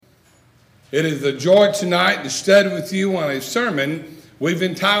It is a joy tonight to study with you on a sermon we've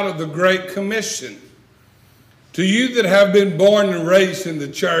entitled The Great Commission. To you that have been born and raised in the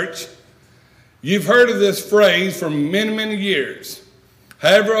church, you've heard of this phrase for many, many years.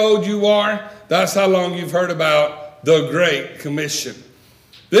 However old you are, that's how long you've heard about the Great Commission.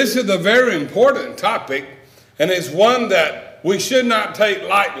 This is a very important topic, and it's one that we should not take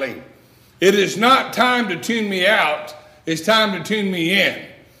lightly. It is not time to tune me out, it's time to tune me in.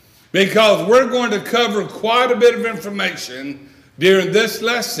 Because we're going to cover quite a bit of information during this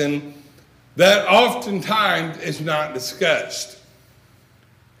lesson that oftentimes is not discussed.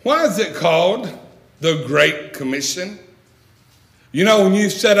 Why is it called the Great Commission? You know, when you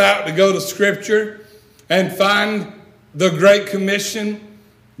set out to go to Scripture and find the Great Commission,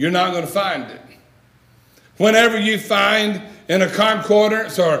 you're not going to find it. Whenever you find in a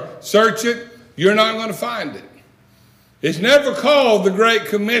concordance or search it, you're not going to find it. It's never called the Great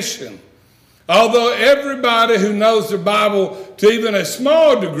Commission. Although everybody who knows the Bible to even a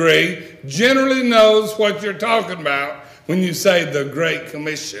small degree generally knows what you're talking about when you say the Great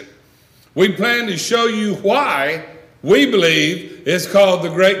Commission. We plan to show you why we believe it's called the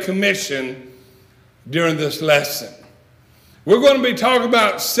Great Commission during this lesson. We're going to be talking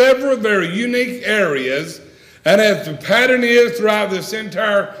about several very unique areas, and as the pattern is throughout this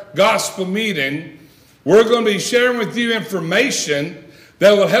entire gospel meeting, we're going to be sharing with you information that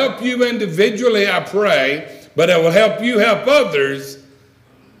will help you individually, I pray, but it will help you help others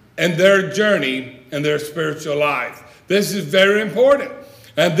in their journey and their spiritual life. This is very important.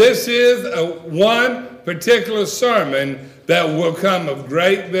 And this is one particular sermon that will come of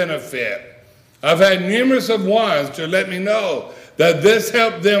great benefit. I've had numerous of ones to let me know that this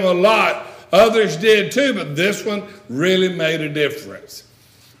helped them a lot. Others did too, but this one really made a difference.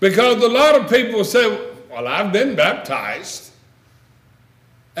 Because a lot of people say, well, I've been baptized.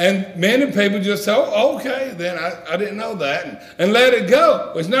 And many people just say, oh, okay, then I didn't know that. And let it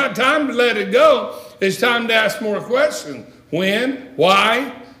go. It's not time to let it go. It's time to ask more questions. When?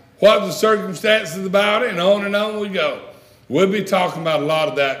 Why? What are the circumstances about it? And on we go. We'll be talking about a lot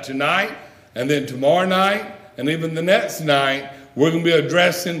of that tonight. And then tomorrow night, and even the next night, we're going to be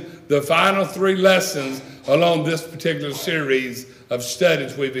addressing the final 3 lessons along this particular series of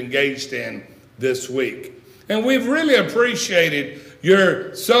studies we've engaged in this week. And we've really appreciated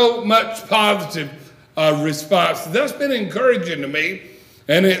your so much positive response. That's been encouraging to me,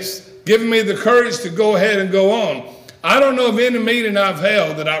 and it's given me the courage to go ahead and go on. I don't know of any meeting I've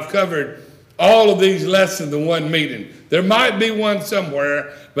held that I've covered all of these lessons in one meeting. There might be one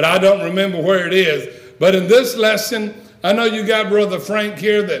somewhere, but I don't remember where it is. But in this lesson, I know you got Brother Frank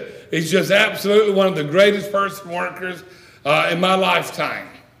here that is just absolutely one of the greatest person workers in my lifetime.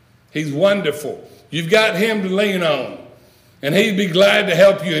 He's wonderful. You've got him to lean on, and he'd be glad to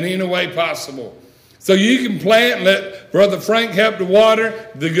help you in any way possible. So you can plant and let Brother Frank help to water,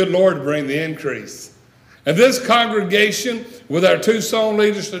 the good Lord to bring the increase. And this congregation, with our 2 song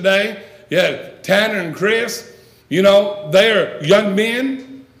leaders today, Tanner and Chris, you know, they are young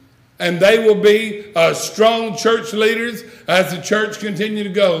men, and they will be strong church leaders as the church continue to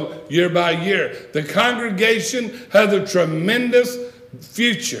go year by year. The congregation has a tremendous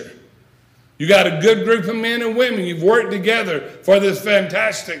future. You got a good group of men and women. You've worked together for this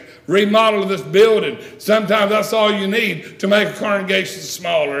fantastic remodel of this building. Sometimes that's all you need to make a congregation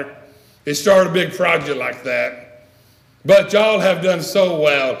smaller. It started a big project like that. But y'all have done so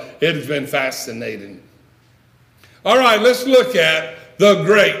well. It has been fascinating. All right, let's look at the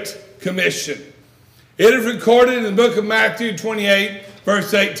Great Commission. It is recorded in the book of Matthew 28,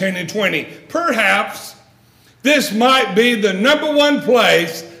 verse 18 and 20. Perhaps this might be the number one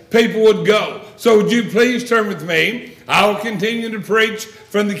place people would go. So would you please turn with me? I will continue to preach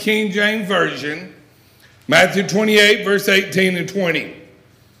from the King James Version. Matthew 28, verse 18 and 20.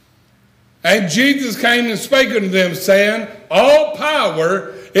 And Jesus came and spake unto them, saying, all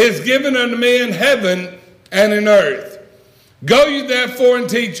power is given unto me in heaven and in earth. Go ye therefore and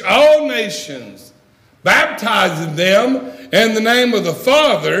teach all nations, baptizing them in the name of the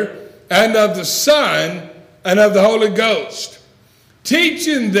Father and of the Son and of the Holy Ghost,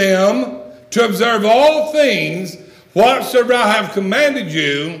 teaching them to observe all things whatsoever I have commanded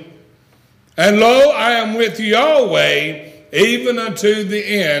you. And lo, I am with you always, even unto the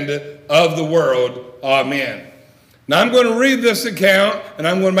end of the world. Amen. Now I'm going to read this account, and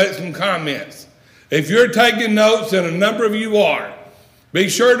I'm going to make some comments. If you're taking notes, and a number of you are, be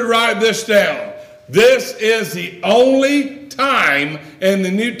sure to write this down. This is the only time in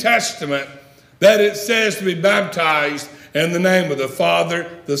the New Testament that it says to be baptized in the name of the Father,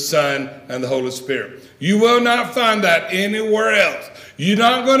 the Son, and the Holy Spirit. You will not find that anywhere else. You're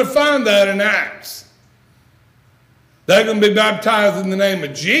not going to find that in Acts. They're going to be baptized in the name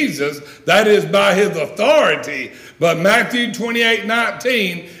of Jesus. That is by his authority. But Matthew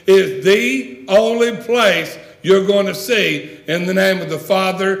 28:19 is the only place you're going to see in the name of the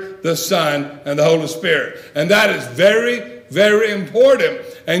Father, the Son, and the Holy Spirit. And that is very, very important.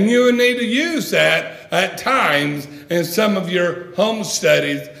 And you will need to use that at times in some of your home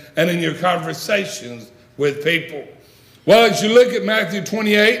studies and in your conversations with people. Well, as you look at Matthew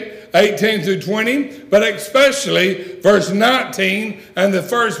 28:18 through 20, but especially verse 19 and the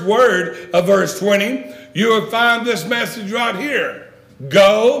first word of verse 20, you will find this message right here.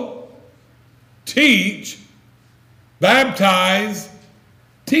 Go, teach, baptize,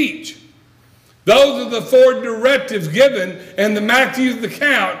 teach. Those are the four directives given in the Matthew's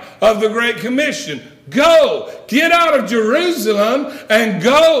account of the Great Commission. Go, get out of Jerusalem and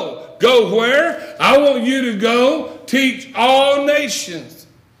go. Go where? I want you to go teach all nations.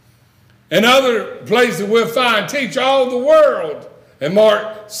 In other places we'll find teach all the world. In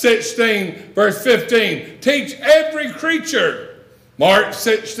Mark 16, verse 15, teach every creature. Mark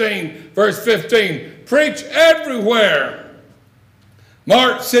 16, verse 15, preach everywhere.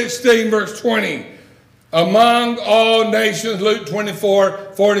 Mark 16, verse 20, among all nations. Luke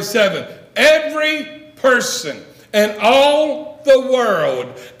 24:47. Every person in all the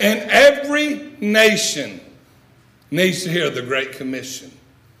world and every nation needs to hear the Great Commission.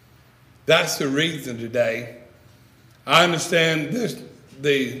 That's the reason today. I understand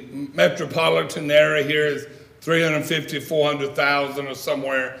the metropolitan area here is 350, 400,000 or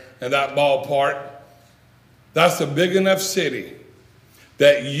somewhere in that ballpark. That's a big enough city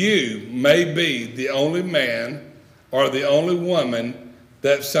that you may be the only man or the only woman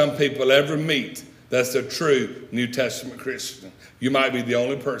that some people ever meet that's a true New Testament Christian. You might be the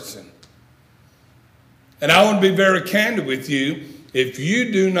only person. And I want to be very candid with you. If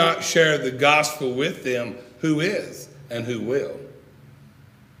you do not share the gospel with them, who is and who will?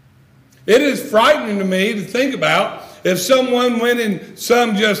 It is frightening to me to think about if someone went in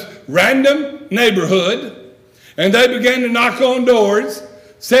some just random neighborhood and they began to knock on doors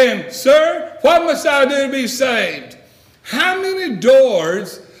saying, sir, what must I do to be saved? How many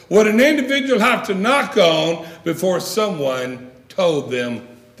doors would an individual have to knock on before someone told them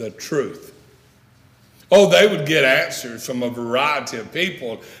the truth? Oh, they would get answers from a variety of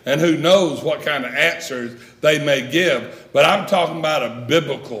people, and who knows what kind of answers they may give. But I'm talking about a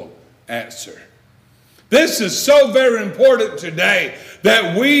biblical answer. This is so very important today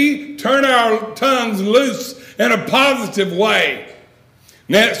that we turn our tongues loose in a positive way.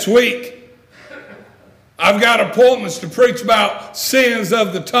 Next week, I've got appointments to preach about sins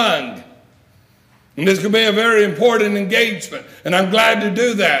of the tongue. And this could be a very important engagement, and I'm glad to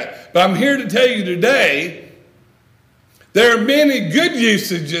do that. But I'm here to tell you today, there are many good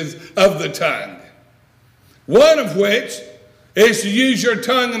usages of the tongue. One of which is to use your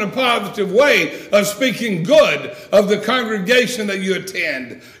tongue in a positive way of speaking good of the congregation that you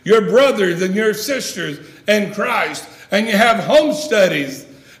attend, your brothers and your sisters in Christ, and you have home studies,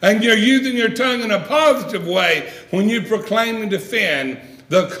 and you're using your tongue in a positive way when you proclaim and defend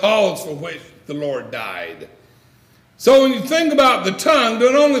the cause for which the Lord died. So when you think about the tongue,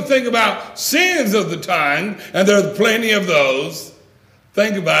 don't only think about sins of the tongue, and there are plenty of those.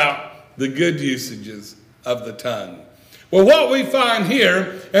 Think about the good usages of the tongue. Well, what we find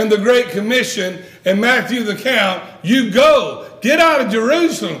here in the Great Commission in Matthew's account, you go, get out of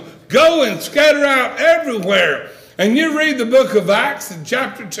Jerusalem, go and scatter out everywhere. And you read the book of Acts in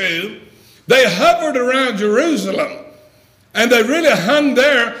chapter 2, they hovered around Jerusalem. And they really hung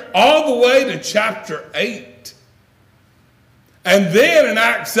there all the way to chapter 8. And then in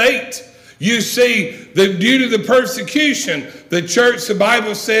Acts 8, you see that due to the persecution, the church, the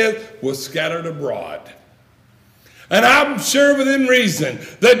Bible says, was scattered abroad. And I'm sure within reason,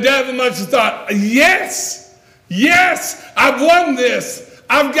 the devil must have thought, yes, I've won this.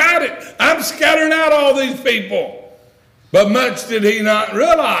 I've got it. I'm scattering out all these people. But much did he not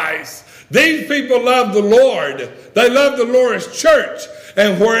realize. These people loved the Lord. They loved the Lord's church.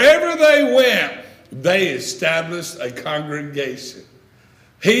 And wherever they went, they established a congregation.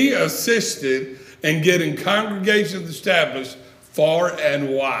 He assisted in getting congregations established far and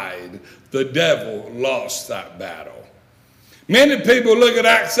wide. The devil lost that battle. Many people look at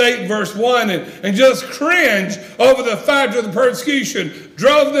Acts 8 verse 1 and just cringe over the fact of the persecution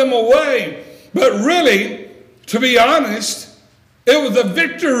drove them away. But really, to be honest, it was a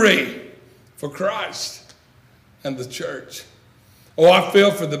victory for Christ and the church. Oh, I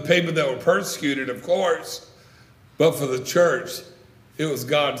feel for the people that were persecuted, of course, but for the church, it was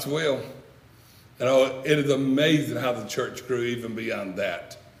God's will. And it is amazing how the church grew even beyond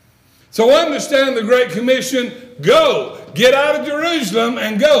that. So understand the Great Commission. Go. Get out of Jerusalem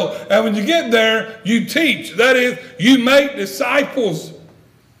and go. And when you get there, you teach. That is, you make disciples.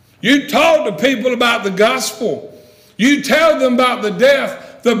 You talk to people about the gospel. You tell them about the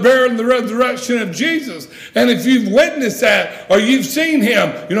death, the burial, and the resurrection of Jesus. And if you've witnessed that or you've seen him,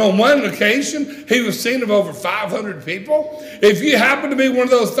 on one occasion, he was seen of over 500 people. If you happen to be one of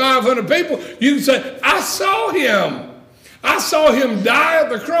those 500 people, you can say, I saw him. I saw him die at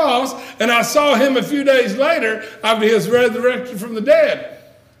the cross, and I saw him a few days later after his resurrection from the dead.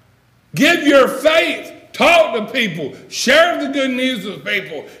 Give your faith. Talk to people. Share the good news with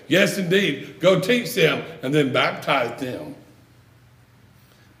people. Yes, indeed. Go teach them, and then baptize them.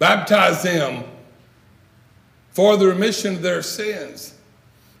 Baptize them for the remission of their sins.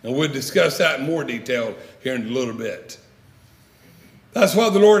 And we'll discuss that in more detail here in a little bit. That's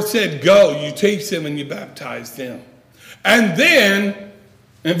what the Lord said. Go, you teach them, and you baptize them. And then,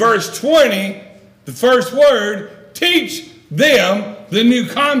 in verse 20, the first word, teach them, the new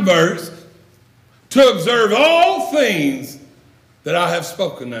converts, to observe all things that I have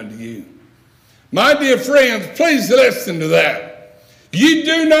spoken unto you. My dear friends, please listen to that. You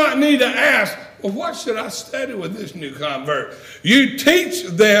do not need to ask, well, what should I study with this new convert? You teach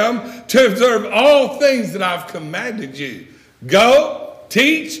them to observe all things that I've commanded you. Go,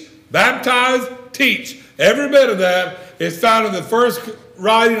 teach, baptize, teach. Every bit of that is found in the first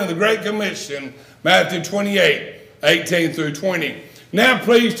writing of the Great Commission, Matthew 28, 18 through 20. Now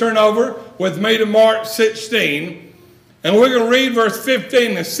please turn over with me to Mark 16, and we're going to read verse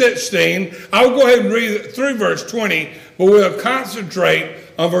 15 and 16. I'll go ahead and read it through verse 20, but we'll concentrate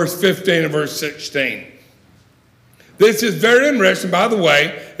on verse 15 and verse 16. This is very interesting, by the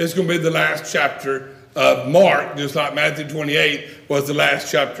way. It's going to be the last chapter of Mark, just like Matthew 28 was the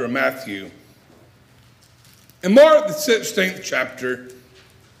last chapter of Matthew. In Mark, the 16th chapter,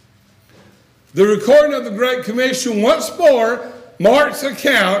 the recording of the Great Commission once more Mark's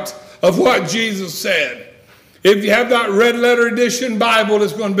account of what Jesus said. If you have that red letter edition Bible,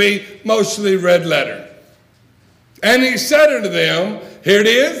 it's going to be mostly red letter. And he said unto them, here it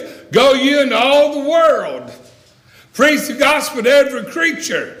is, go ye into all the world, preach the gospel to every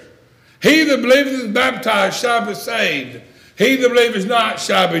creature. He that believeth is baptized shall be saved. He that believeth not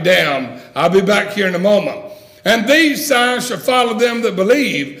shall be damned. I'll be back here in a moment. And these signs shall follow them that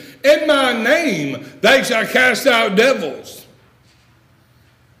believe. In my name they shall cast out devils.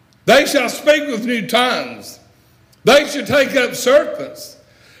 They shall speak with new tongues. They shall take up serpents.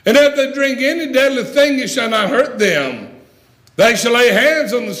 And if they drink any deadly thing, it shall not hurt them. They shall lay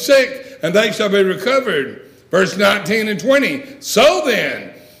hands on the sick, and they shall be recovered. Verse 19 and 20. So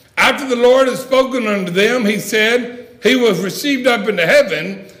then, after the Lord had spoken unto them, he said, he was received up into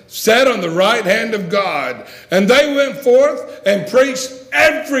heaven, sat on the right hand of God. And they went forth and preached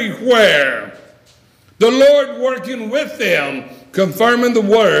everywhere, the Lord working with them, confirming the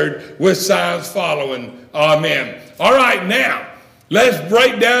word with signs following. Amen. All right, now, let's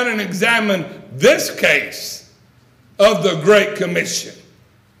break down and examine this case of the Great Commission.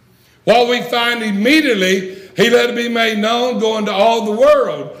 What we find immediately, he let it be made known, going to all the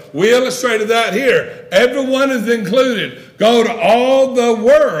world. We illustrated that here. Everyone is included. Go to all the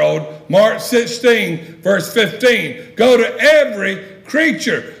world, Mark 16, verse 15. Go to every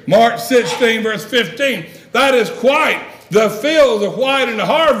creature, Mark 16, verse 15. That is quite. The fields are white and the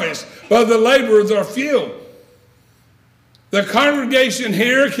harvest, but the laborers are few. The congregation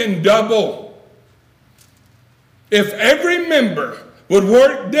here can double. If every member would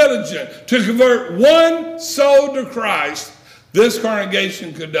work diligent to convert one soul to Christ, this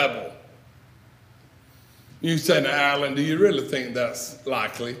congregation could double. You say, now, Alan, do you really think that's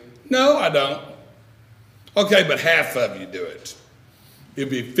likely? No, I don't. Okay, but half of you do it. It'd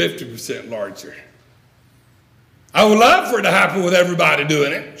be 50% larger. I would love for it to happen with everybody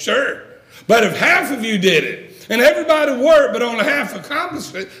doing it, sure. But if half of you did it, and everybody worked, but only half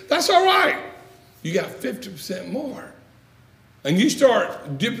accomplished it, that's all right. You got 50% more. And you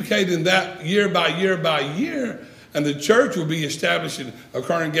start duplicating that year by year by year, and the church will be establishing a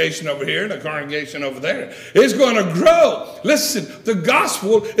congregation over here and a congregation over there. It's going to grow. Listen, the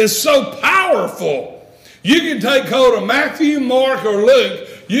gospel is so powerful. You can take hold of Matthew, Mark, or Luke.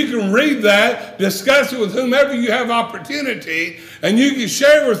 You can read that, discuss it with whomever you have opportunity, and you can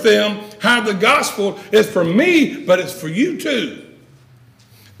share with them how the gospel is for me, but it's for you too.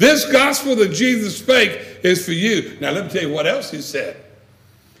 This gospel that Jesus spake is for you. Now let me tell you what else he said.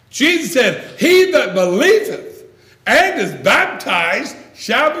 Jesus said, he that believeth and is baptized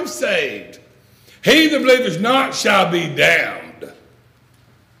shall be saved. He that believeth not shall be damned.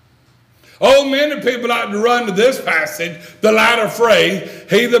 Oh, many people like to run to this passage, the latter phrase,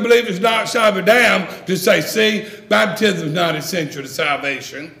 he that believeth not shall be damned, to say, see, baptism is not essential to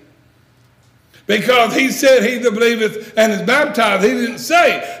salvation. Because he said, he that believeth and is baptized. He didn't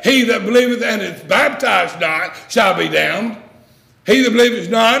say, he that believeth and is baptized not shall be damned. He that believeth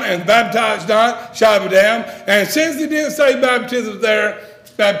not and is baptized not shall be damned. And since he didn't say baptism there,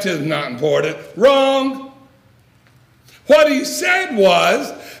 baptism is not important. Wrong. What he said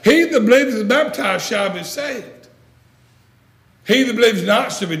was, he that believeth and is baptized shall be saved. He that believes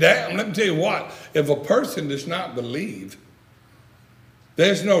not shall be damned. Let me tell you what, if a person does not believe,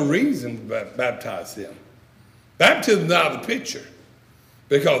 there's no reason to baptize them. Baptism is out of the picture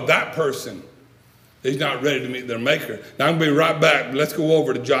because that person is not ready to meet their maker. Now I'm going to be right back, but let's go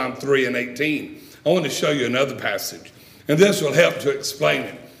over to John 3:18. I want to show you another passage, and this will help to explain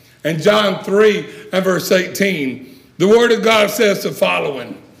it. In John 3:18, the Word of God says the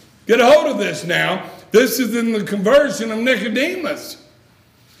following. Get a hold of this now. This is in the conversion of Nicodemus.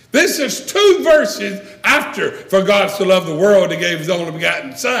 This is 2 verses after, for God so loved the world, he gave his only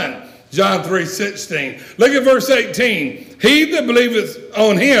begotten Son. John 3:16. Look at verse 18. He that believeth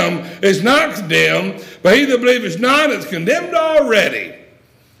on him is not condemned, but he that believeth not is condemned already,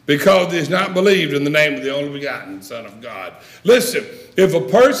 because he has not believed in the name of the only begotten Son of God. Listen, if a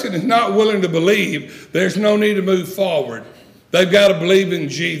person is not willing to believe, there's no need to move forward. They've got to believe in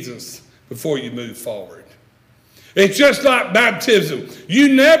Jesus before you move forward. It's just like baptism.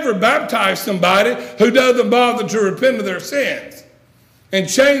 You never baptize somebody who doesn't bother to repent of their sins and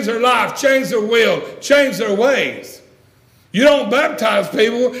change their life, change their will, change their ways. You don't baptize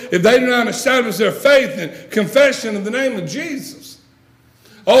people if they do not establish their faith and confession in the name of Jesus.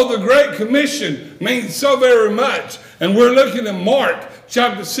 Oh, the Great Commission means so very much. And we're looking at Mark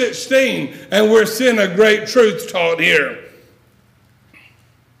chapter 16, and we're seeing a great truth taught here.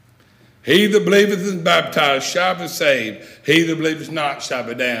 He that believeth and is baptized shall be saved. He that believeth not shall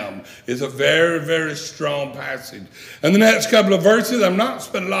be damned. It's a very, very strong passage. And the next couple of verses I'm not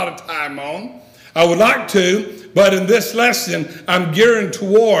spending a lot of time on. I would like to, but in this lesson I'm gearing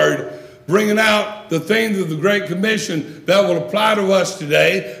toward bringing out the things of the Great Commission that will apply to us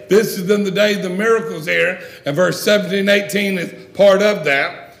today. This is in the day of the miracles here, and verse 17, 18 is part of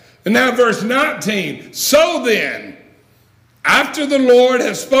that. And now verse 19, so then, after the Lord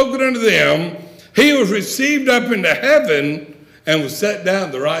has spoken unto them, he was received up into heaven and was set down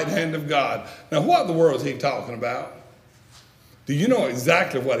at the right hand of God. Now, what in the world is he talking about? Do you know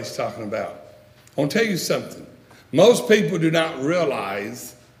exactly what he's talking about? I want to tell you something. Most people do not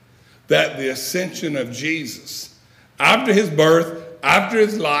realize that the ascension of Jesus, after his birth, after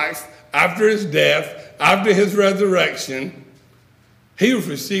his life, after his death, after his resurrection, he was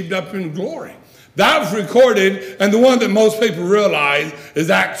received up in glory. That was recorded, and the one that most people realize is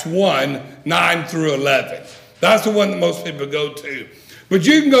Acts 1, 9 through 11. That's the one that most people go to. But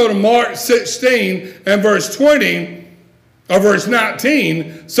you can go to Mark 16 and verse 20, or verse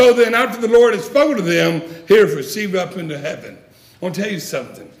 19. So then after the Lord had spoken to them, he was received up into heaven. I want to tell you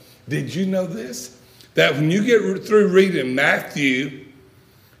something. Did you know this? That when you get through reading Matthew,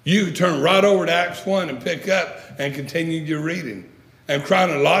 you can turn right over to Acts 1 and pick up and continue your reading. And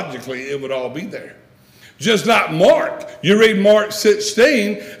chronologically, it would all be there. Just like Mark. You read Mark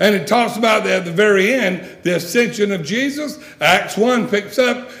 16, and it talks about at the very end, the ascension of Jesus. Acts 1 picks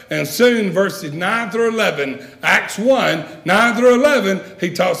up, and soon verses 9 through 11, Acts 1, 9 through 11,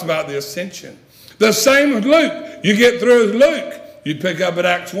 he talks about the ascension. The same with Luke. You get through with Luke, you pick up at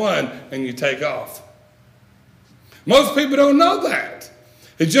Acts 1, and you take off. Most people don't know that.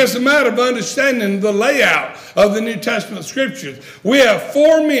 It's just a matter of understanding the layout of the New Testament scriptures. We have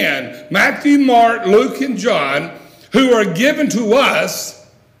 4 men, Matthew, Mark, Luke, and John, who are given to us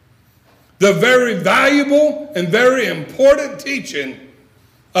the very valuable and very important teaching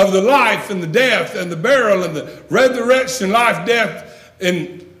of the life and the death and the burial and the resurrection, life, death,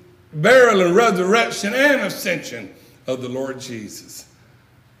 and burial and resurrection and ascension of the Lord Jesus.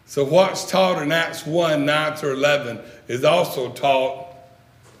 So what's taught in Acts 1, 9 through 11 is also taught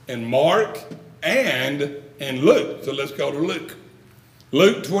in Mark and in Luke. So let's go to Luke.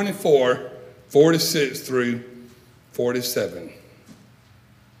 Luke 24, 46 through 47.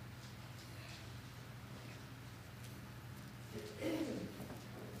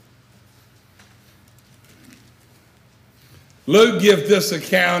 Luke gives this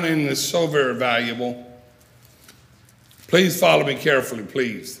account and it's so very valuable. Please follow me carefully,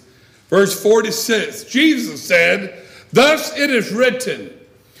 please. Verse 46, Jesus said, thus it is written,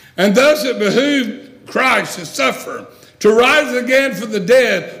 and thus it behooved Christ to suffer, to rise again from the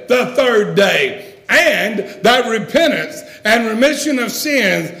dead the 3rd day, and that repentance and remission of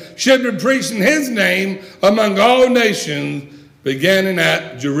sins should be preached in his name among all nations, beginning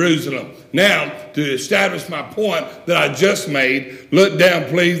at Jerusalem. Now, to establish my point that I just made, look down,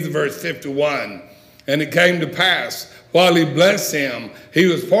 please, to verse 51. And it came to pass, while he blessed him, he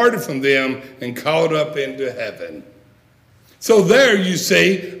was parted from them and caught up into heaven. So there you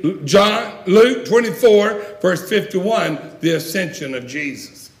see, Luke 24, verse 51, the ascension of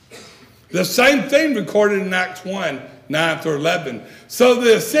Jesus. The same thing recorded in Acts 1, 9 through 11. So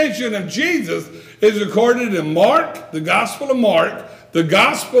the ascension of Jesus is recorded in Mark, the Gospel of Mark, the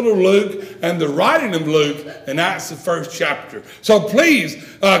Gospel of Luke, and the writing of Luke in Acts, the 1st chapter. So please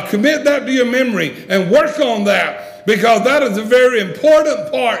commit that to your memory and work on that, because that is a very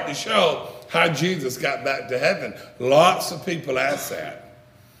important part to show how Jesus got back to heaven. Lots of people ask that.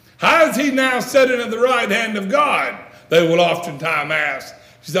 How is he now sitting at the right hand of God? They will oftentimes ask.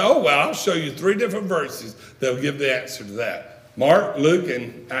 You say, oh, well, I'll show you 3 different verses that will give the answer to that. Mark, Luke,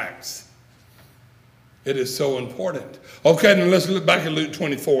 and Acts. It is so important. Okay, then let's look back at Luke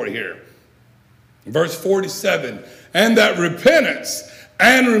 24 here. Verse 47. And that repentance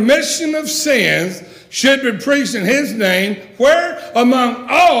and remission of sins should be preached in his name, where? Among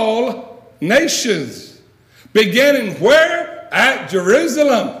all nations. Beginning where? At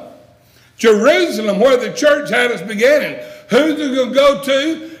Jerusalem. Jerusalem, where the church had its beginning. Who's it going to go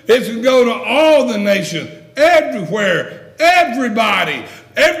to? It's going to go to all the nations. Everywhere. Everybody.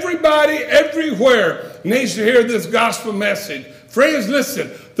 Everybody, everywhere needs to hear this gospel message. Friends, listen.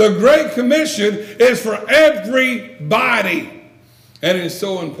 The Great Commission is for everybody. And it is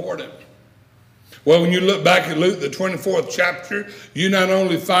so important. Well, when you look back at Luke, the 24th chapter, you not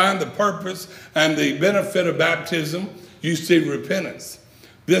only find the purpose and the benefit of baptism, you see repentance.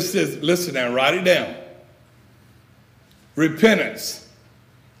 This is, listen now, write it down. Repentance.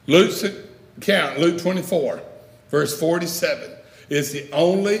 Luke's account, Luke 24, verse 47, is the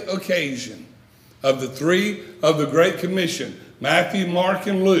only occasion of the 3 of the Great Commission, Matthew, Mark,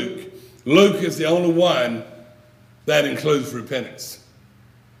 and Luke. Luke is the only one that includes repentance.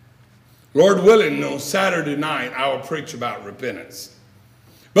 Lord willing, on Saturday night, I will preach about repentance.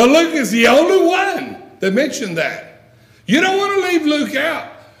 But Luke is the only one that mentioned that. You don't want to leave Luke out.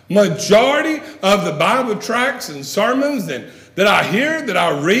 Majority of the Bible tracts and sermons that I hear, that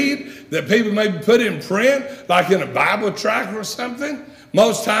I read, that people maybe put in print, like in a Bible tract or something,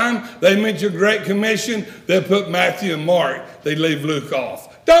 most time they mention Great Commission, they put Matthew and Mark, they leave Luke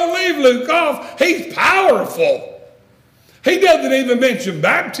off. Don't leave Luke off. He's powerful. He doesn't even mention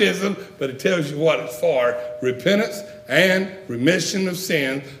baptism, but it tells you what it's for. Repentance and remission of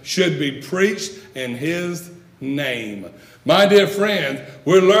sins should be preached in his name. My dear friends,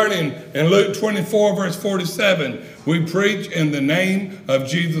 we're learning in Luke 24, verse 47, we preach in the name of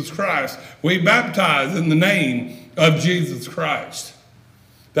Jesus Christ. We baptize in the name of Jesus Christ.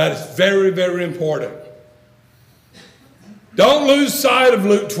 That is very, very important. Don't lose sight of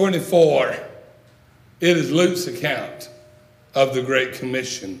Luke 24. It is Luke's account of the Great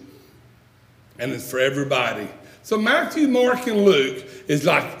Commission, and it's for everybody. So Matthew, Mark, and Luke is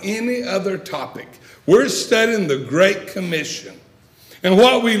like any other topic. We're studying the Great Commission, and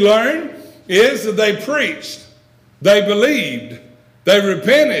what we learn is that they preached, they believed, they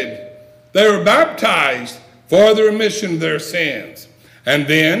repented, they were baptized for the remission of their sins. And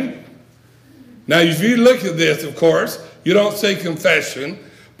then, now if you look at this, of course, you don't see confession,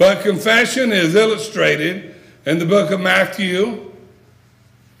 but confession is illustrated in the book of Matthew,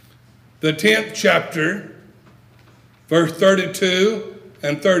 the 10th chapter, verse 32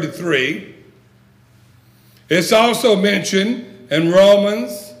 and 33. It's also mentioned in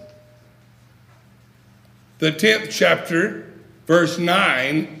Romans, the 10th chapter, verse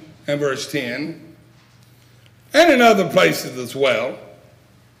 9 and verse 10, and in other places as well.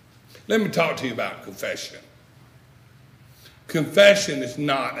 Let me talk to you about confession. Confession is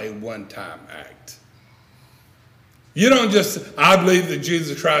not a one-time act. You don't just, I believe that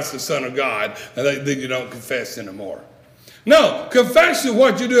Jesus Christ is the Son of God, and then you don't confess anymore. No, confession is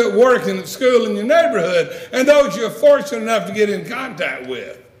what you do at work and at school in your neighborhood, and those you're fortunate enough to get in contact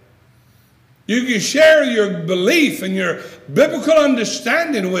with. You can share your belief and your biblical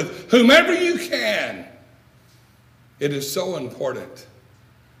understanding with whomever you can. It is so important.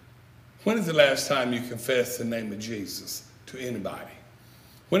 When is the last time you confessed the name of Jesus to anybody?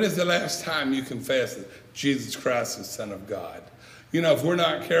 When is the last time you confessed that Jesus Christ is the Son of God? You know, if we're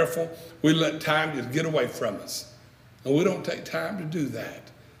not careful, we let time just get away from us. And we don't take time to do that.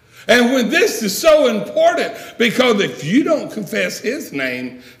 And when this is so important, because if you don't confess his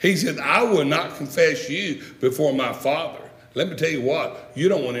name, he said, I will not confess you before my Father. Let me tell you what, you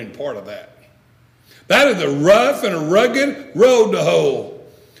don't want any part of that. That is a rough and a rugged road to hoe.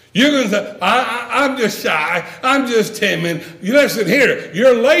 You're going to say, I'm just shy. I'm just timid. You listen here.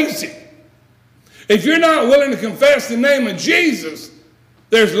 You're lazy. If you're not willing to confess the name of Jesus,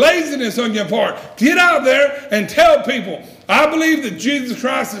 there's laziness on your part. Get out there and tell people, I believe that Jesus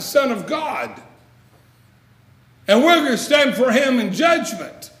Christ is the Son of God. And we're going to stand for him in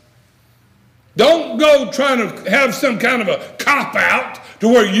judgment. Don't go trying to have some kind of a cop-out to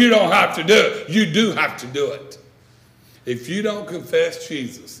where you don't have to do it. You do have to do it. If you don't confess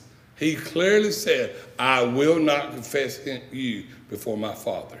Jesus, he clearly said, I will not confess you before my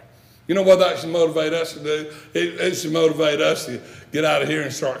Father. You know what that should motivate us to do? It should motivate us to get out of here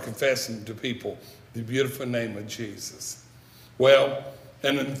and start confessing to people the beautiful name of Jesus. Well,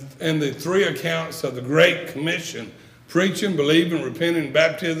 and in the three accounts of the Great Commission, preaching, believing, repenting,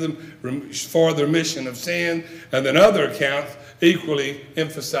 baptism for the remission of sin, and then other accounts equally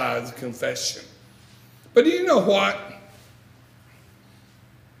emphasize confession. But do you know what?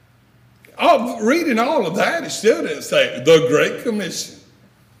 Reading all of that, it still didn't say the Great Commission.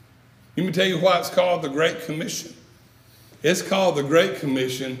 Let me tell you why it's called the Great Commission. It's called the Great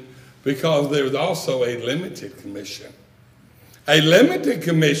Commission because there's also a limited commission. A limited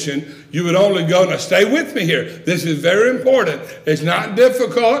commission, you would only go, now stay with me here. This is very important. It's not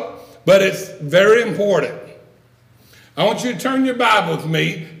difficult, but it's very important. I want you to turn your Bible with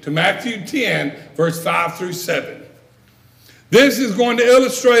me to Matthew 10, verse 5 through 7. This is going to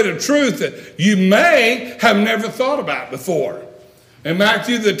illustrate a truth that you may have never thought about before. In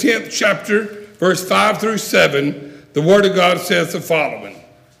Matthew, the 10th chapter, verse 5 through 7, the Word of God says the following.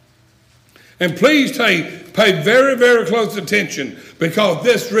 And please pay very, very close attention because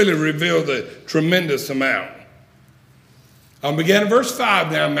this really reveals a tremendous amount. I'll begin at verse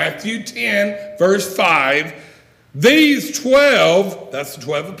 5 now, Matthew 10, verse 5. These 12, that's the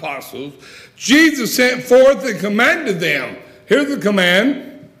 12 apostles, Jesus sent forth and commanded them. Here's the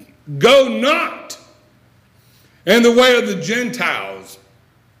command, go not in the way of the Gentiles,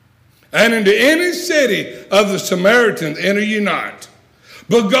 and into any city of the Samaritans enter ye not,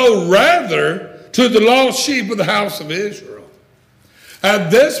 but go rather to the lost sheep of the house of Israel.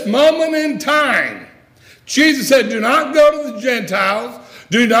 At this moment in time, Jesus said, do not go to the Gentiles,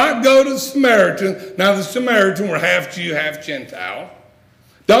 do not go to the Samaritans. Now the Samaritans were half Jew, half Gentile.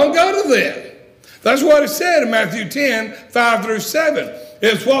 Don't go to them. That's what it said in Matthew 10, 5 through 7.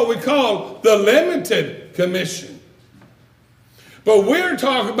 It's what we call the limited commission. But we're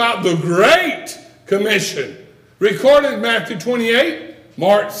talking about the Great Commission, recorded in Matthew 28,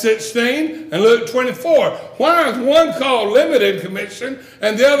 Mark 16, and Luke 24. Why is one called limited commission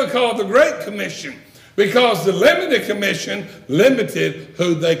and the other called the Great Commission? Because the limited commission limited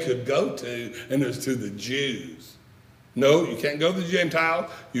who they could go to, and it was to the Jews. No, you can't go to the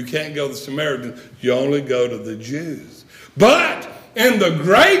Gentiles. You can't go to the Samaritans. You only go to the Jews. But in the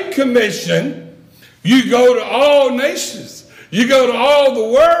Great Commission, you go to all nations. You go to all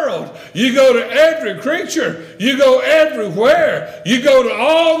the world. You go to every creature. You go everywhere. You go to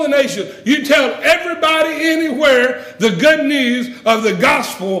all the nations. You tell everybody anywhere the good news of the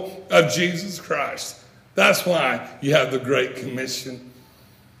gospel of Jesus Christ. That's why you have the Great Commission.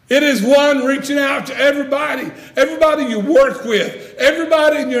 It is one reaching out to everybody you work with,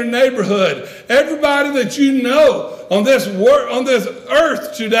 everybody in your neighborhood, everybody that you know on this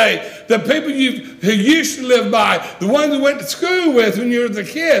earth today, the people who used to live by, the ones you went to school with when you were a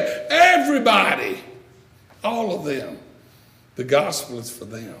kid, everybody, all of them. The gospel is for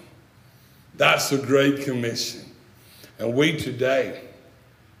them. That's the Great Commission. And we today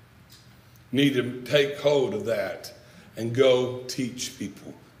need to take hold of that and go teach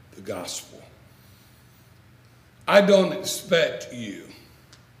people the gospel. I don't expect you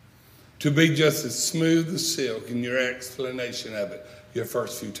to be just as smooth as silk in your explanation of it your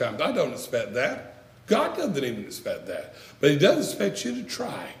first few times. I don't expect that. God doesn't even expect that. But he does expect you to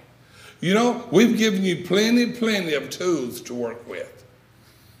try. You know, we've given you plenty of tools to work with.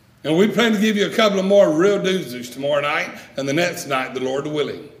 And we plan to give you a couple of more real doozies tomorrow night and the next night, the Lord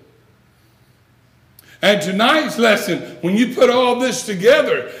willing. And tonight's lesson, when you put all this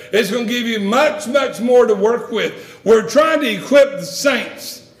together, it's going to give you much more to work with. We're trying to equip the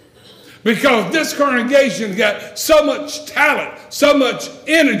saints because this congregation's got so much talent, so much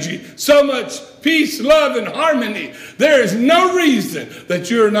energy, so much peace, love, and harmony. There is no reason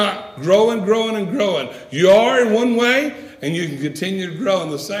that you're not growing. You are in one way, and you can continue to grow in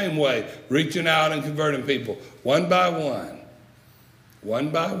the same way, reaching out and converting people. One by one,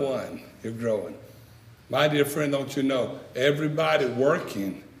 you're growing. My dear friend, don't you know, everybody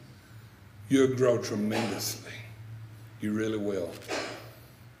working, you'll grow tremendously. You really will.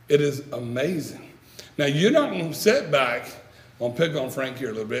 It is amazing. Now, you're not going to sit back. I'm going to pick on Frank here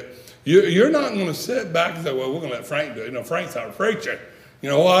a little bit. You're not going to sit back and say, well, we're going to let Frank do it. You know, Frank's our preacher. You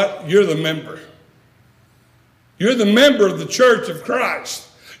know what? You're the member. You're the member of the church of Christ.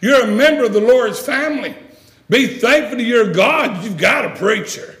 You're a member of the Lord's family. Be thankful to your God you've got a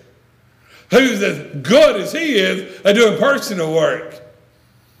preacher who's as good as he is at doing personal work.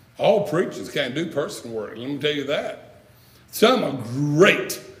 All preachers can't do personal work. Let me tell you that. Some are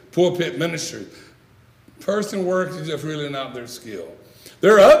great pulpit ministers. Personal work is just really not their skill.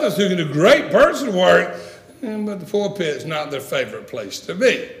 There are others who can do great personal work, but the pulpit is not their favorite place to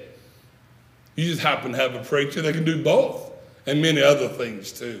be. You just happen to have a preacher that can do both and many other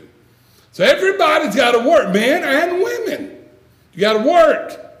things too. So everybody's got to work, men and women. You got to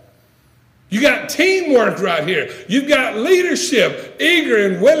work. You got teamwork right here. You've got leadership, eager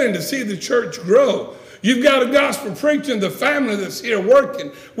and willing to see the church grow. You've got a gospel preacher in the family that's here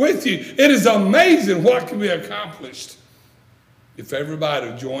working with you. It is amazing what can be accomplished if everybody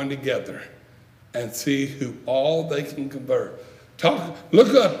will join together and see who all they can convert.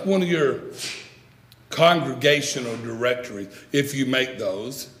 Look up one of your congregational directories, if you make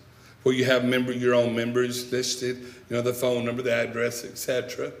those, where you have your own members listed, you know, the phone number, the address,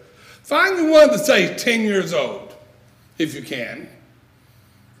 etc. Find the one that says 10 years old, if you can.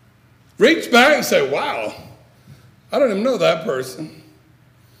 Reach back and say, wow, I don't even know that person.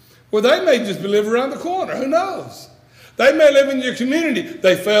 Well, they may just live around the corner. Who knows? They may live in your community.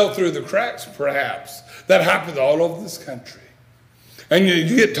 They fell through the cracks, perhaps. That happens all over this country. And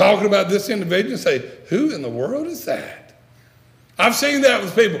you get talking about this individual and say, who in the world is that? I've seen that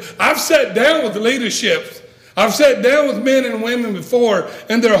with people. I've sat down with the leaderships. I've sat down with men and women before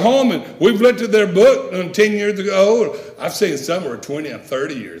in their home, and we've looked at their book 10 years ago. I've seen some who are 20 and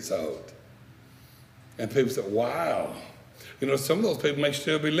 30 years old. And people say, wow. You know, some of those people may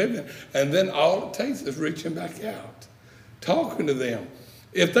still be living. And then all it takes is reaching back out, talking to them.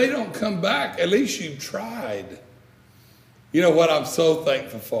 If they don't come back, at least you've tried. You know what I'm so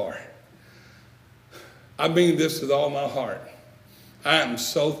thankful for? I mean this with all my heart. I am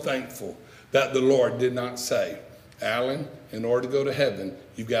so thankful that the Lord did not say, Alan, in order to go to heaven,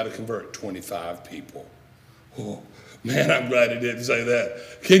 you've got to convert 25 people. Oh, man, I'm glad he didn't say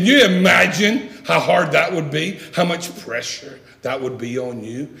that. Can you imagine how hard that would be? How much pressure that would be on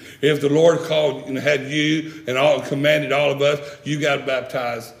you? If the Lord called and had you and commanded all of us, you got to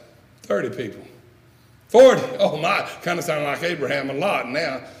baptize 30 people. 40. Oh my, kind of sound like Abraham a lot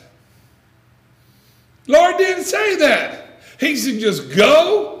now. Lord didn't say that. He said just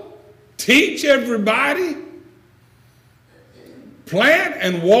go, teach everybody, plant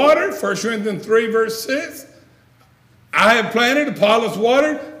and water, 1 Corinthians 3 verse 6. I have planted, Apollos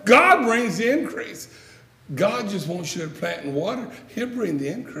watered, God brings the increase. God just wants you to plant and water. He'll bring the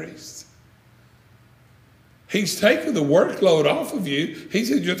increase. He's taken the workload off of you. He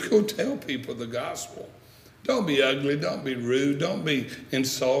said just go tell people the gospel. Don't be ugly, don't be rude, don't be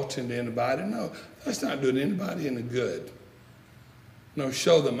insulting to anybody. No, that's not doing anybody any good. No,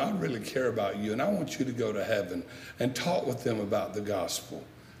 show them I really care about you and I want you to go to heaven, and talk with them about the gospel.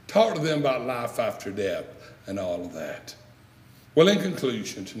 Talk to them about life after death and all of that. Well, in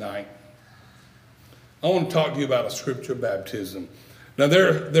conclusion tonight, I want to talk to you about a scripture baptism. Now,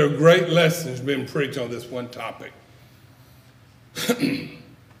 there are great lessons being preached on this one topic.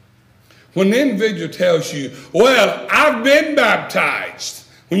 When the individual tells you, well, I've been baptized,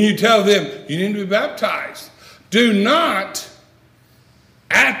 when you tell them you need to be baptized, do not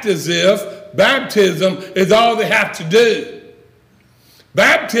act as if baptism is all they have to do.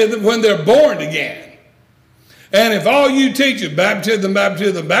 Baptism when they're born again. And if all you teach is baptism,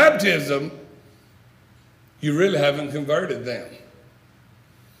 baptism, baptism, you really haven't converted them.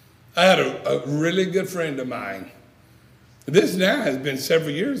 I had a really good friend of mine. This now has been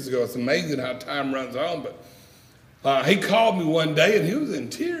several years ago. It's amazing how time runs on. But he called me one day and he was in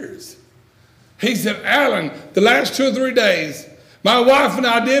tears. He said, Alan, the last 2 or 3 days, my wife and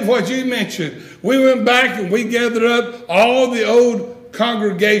I did what you mentioned. We went back and we gathered up all the old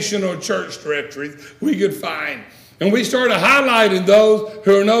congregational church directories we could find. And we started highlighting those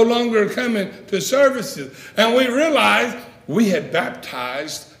who are no longer coming to services. And we realized we had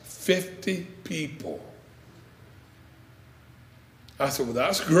baptized 50 people. I said, well,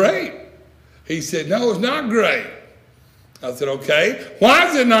 that's great. He said, no, it's not great. I said, okay. Why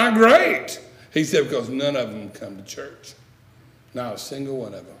is it not great? He said, because none of them come to church. Not a single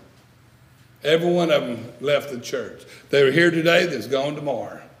one of them. Every one of them left the church. They were here today, they're gone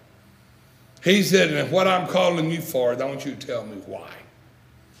tomorrow. He said, and what I'm calling you for, I want you to tell me why.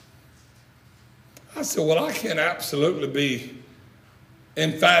 I said, well, I can absolutely be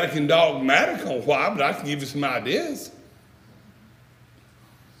emphatic and dogmatic on why, but I can give you some ideas.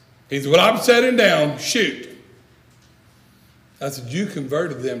 He said, well, I'm setting down, shoot. I said, you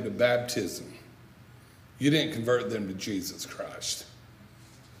converted them to baptism. You didn't convert them to Jesus Christ.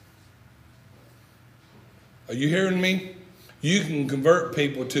 Are you hearing me? You can convert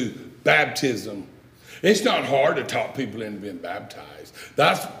people to baptism. It's not hard to talk people into being baptized.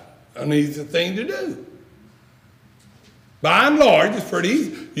 That's an easy thing to do. By and large, it's pretty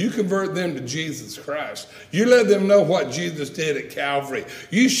easy. You convert them to Jesus Christ. You let them know what Jesus did at Calvary.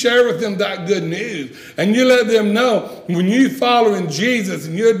 You share with them that good news. And you let them know when you follow in Jesus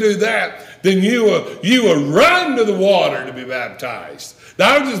and you do that, then you will run to the water to be baptized.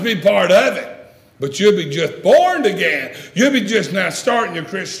 That'll just be part of it. But you'll be just born again. You'll be just now starting your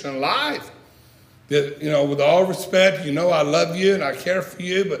Christian life. You know, with all respect, you know I love you and I care for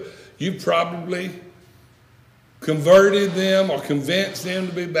you, but you probably converted them or convinced them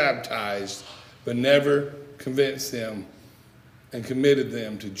to be baptized, but never convinced them and committed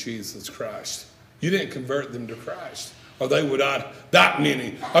them to Jesus Christ. You didn't convert them to Christ, or they would not, that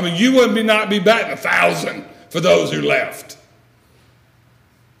many. I mean, you would not be batting 1,000 for those who left.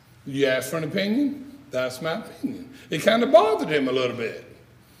 You asked for an opinion? That's my opinion. It kind of bothered him a little bit.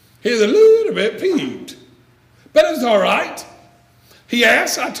 He was a little bit peeved. But it's all right. He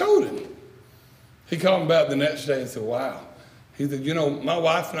asked, I told him. He called me back the next day and said, wow. He said, you know, my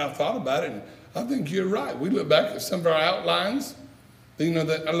wife and I thought about it, and I think you're right. We look back at some of our outlines, you know,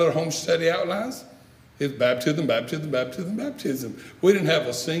 our little home study outlines. It's baptism, baptism, baptism, baptism. We didn't have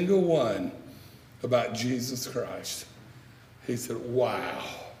a single one about Jesus Christ. He said, wow.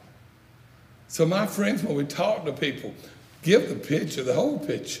 So my friends, when we talk to people, give the picture, the whole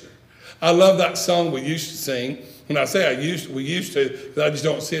picture. I love that song we used to sing. When I say we used to, because I just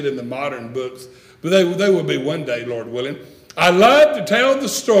don't see it in the modern books. But they will be one day, Lord willing. I love to tell the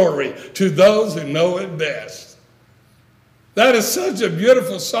story to those who know it best. That is such a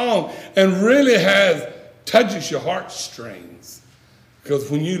beautiful song and really touches your heartstrings. Because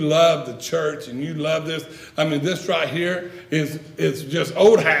when you love the church and you love this, I mean, this right here is just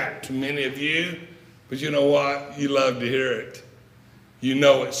old hat to many of you. But you know what? You love to hear it. You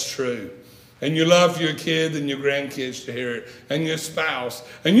know it's true. And you love your kids and your grandkids to hear it, and your spouse.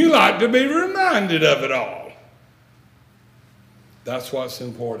 And you like to be reminded of it all. That's what's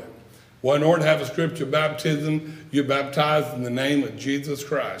important. Well, in order to have a scripture baptism, you're baptized in the name of Jesus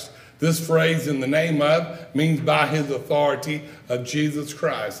Christ. This phrase, in the name of, means by his authority of Jesus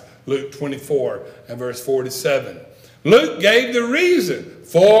Christ. Luke 24 and verse 47. Luke gave the reason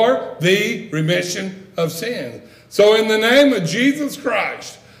for the remission of sins. So in the name of Jesus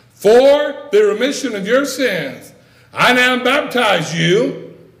Christ, for the remission of your sins, I now baptize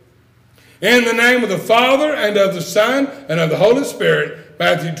you in the name of the Father and of the Son and of the Holy Spirit.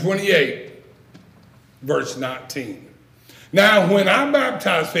 Matthew 28, verse 19. Now, when I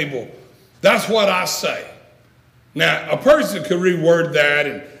baptize people, that's what I say. Now, a person could reword that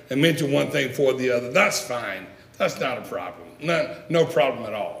and mention one thing for the other. That's fine. That's not a problem. No problem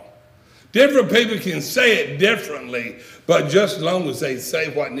at all. Different people can say it differently, but just as long as they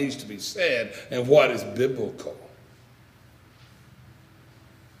say what needs to be said and what is biblical.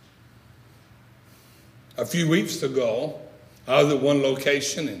 A few weeks ago, I was at one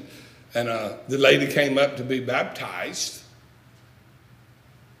location, and the lady came up to be baptized.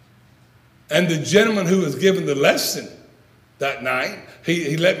 And the gentleman who was giving the lesson that night,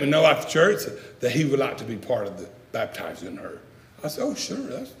 he let me know after church that he would like to be part of the baptizing her. I said, oh, sure,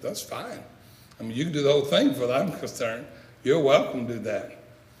 that's fine. I mean, you can do the whole thing for that, I'm concerned. You're welcome to do that.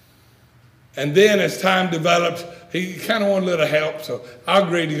 And then as time developed, he kind of wanted a little help, so I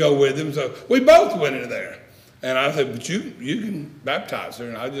agreed to go with him. So we both went in there. And I said, but you can baptize her,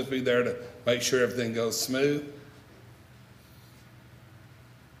 and I'll just be there to make sure everything goes smooth.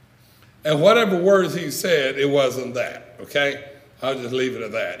 And whatever words he said, it wasn't that, okay? I'll just leave it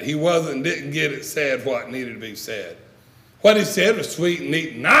at that. He didn't get it said what needed to be said. What he said was sweet and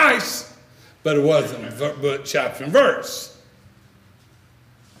neat and nice, but it wasn't book, chapter, and verse.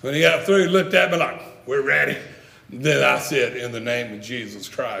 When he got through, he looked at me like, we're ready. Then I said, in the name of Jesus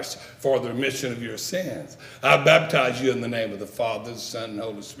Christ, for the remission of your sins, I baptize you in the name of the Father, the Son, and the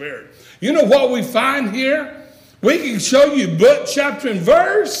Holy Spirit. You know what we find here? We can show you book, chapter, and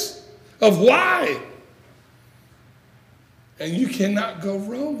verse of why. And you cannot go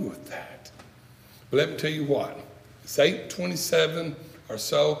wrong with that. But let me tell you what. It's 8:27 or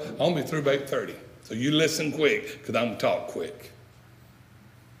so. I'm going to be through by 8:30. So you listen quick, because I'm going to talk quick.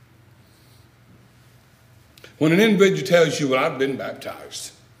 When an individual tells you, well, I've been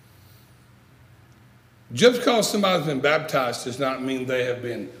baptized, Just because somebody's been baptized does not mean they have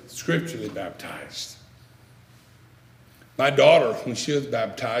been scripturally baptized. My daughter, when she was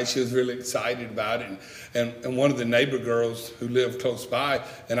baptized, she was really excited about it. And one of the neighbor girls who lived close by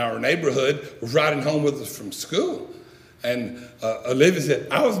in our neighborhood was riding home with us from school. And Olivia said,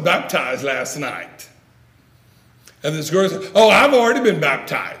 I was baptized last night. And this girl said, oh, I've already been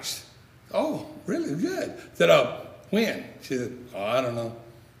baptized. Oh, really? Good. I said, when? She said, oh, I don't know.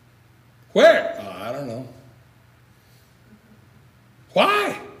 Where? Oh, I don't know.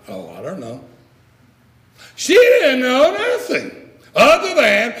 Why? Oh, I don't know. She didn't know nothing other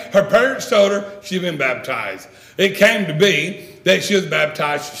than her parents told her she'd been baptized. It came to be that she was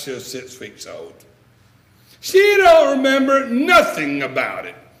baptized when she was 6 weeks old. She don't remember nothing about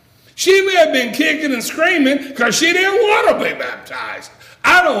it. She may have been kicking and screaming because she didn't want to be baptized.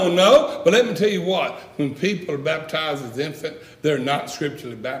 I don't know, but let me tell you what. When people are baptized as infants, they're not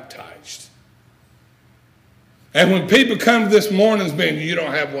scripturally baptized. And when people come to this mourners bench, you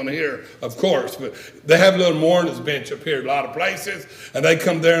don't have one here, of course, but they have a little mourners bench up here a lot of places, and they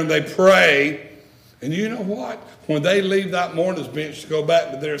come there and they pray. And you know what? When they leave that mourners bench to go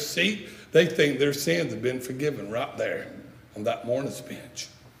back to their seat, they think their sins have been forgiven right there on that mourners bench.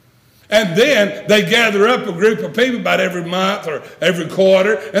 And then they gather up a group of people about every month or every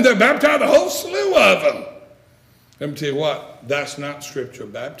quarter, and they baptize a whole slew of them. Let me tell you what, that's not scriptural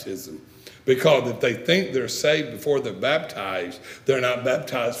baptism. Because if they think they're saved before they're baptized, they're not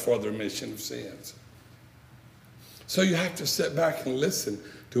baptized for the remission of sins. So you have to sit back and listen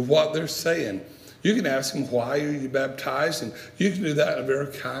to what they're saying. You can ask them, why are you baptized? And you can do that in a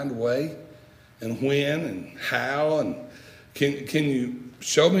very kind way. And when and how. And can you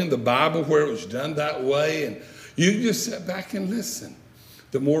show me in the Bible where it was done that way? And you can just sit back and listen.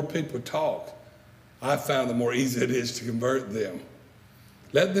 The more people talk, I found the more easy it is to convert them.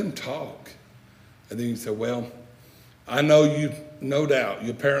 Let them talk. And then you say, well, I know you, no doubt,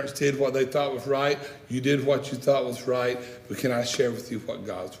 your parents did what they thought was right. You did what you thought was right. But can I share with you what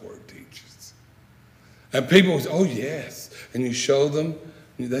God's word teaches? And people say, oh, yes. And you show them.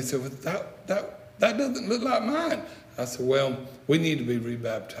 And they say, well, that doesn't look like mine. I said, well, we need to be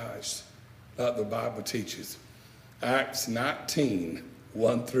rebaptized, like the Bible teaches. Acts 19,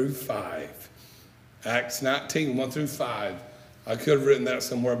 1 through 5. Acts 19, 1 through 5. I could have written that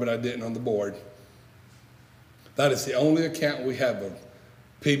somewhere, but I didn't on the board. That is the only account we have of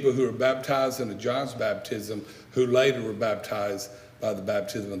people who were baptized in John's baptism who later were baptized by the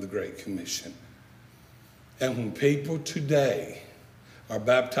baptism of the Great Commission. And when people today are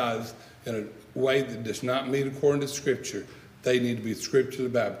baptized in a way that does not meet according to Scripture, they need to be scripturally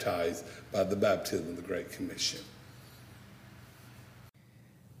baptized by the baptism of the Great Commission.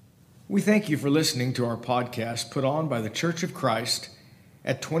 We thank you for listening to our podcast put on by the Church of Christ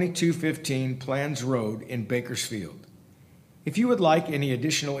at 2215 Plans Road in Bakersfield. If you would like any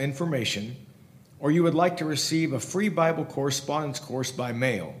additional information, or you would like to receive a free Bible correspondence course by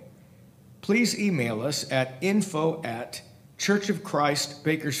mail, please email us at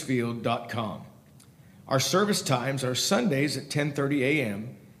info@churchofchristbakersfield.com. Our service times are Sundays at 10:30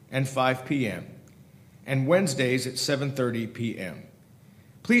 a.m. and 5 p.m., and Wednesdays at 7:30 p.m.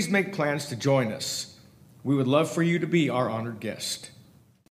 Please make plans to join us. We would love for you to be our honored guest.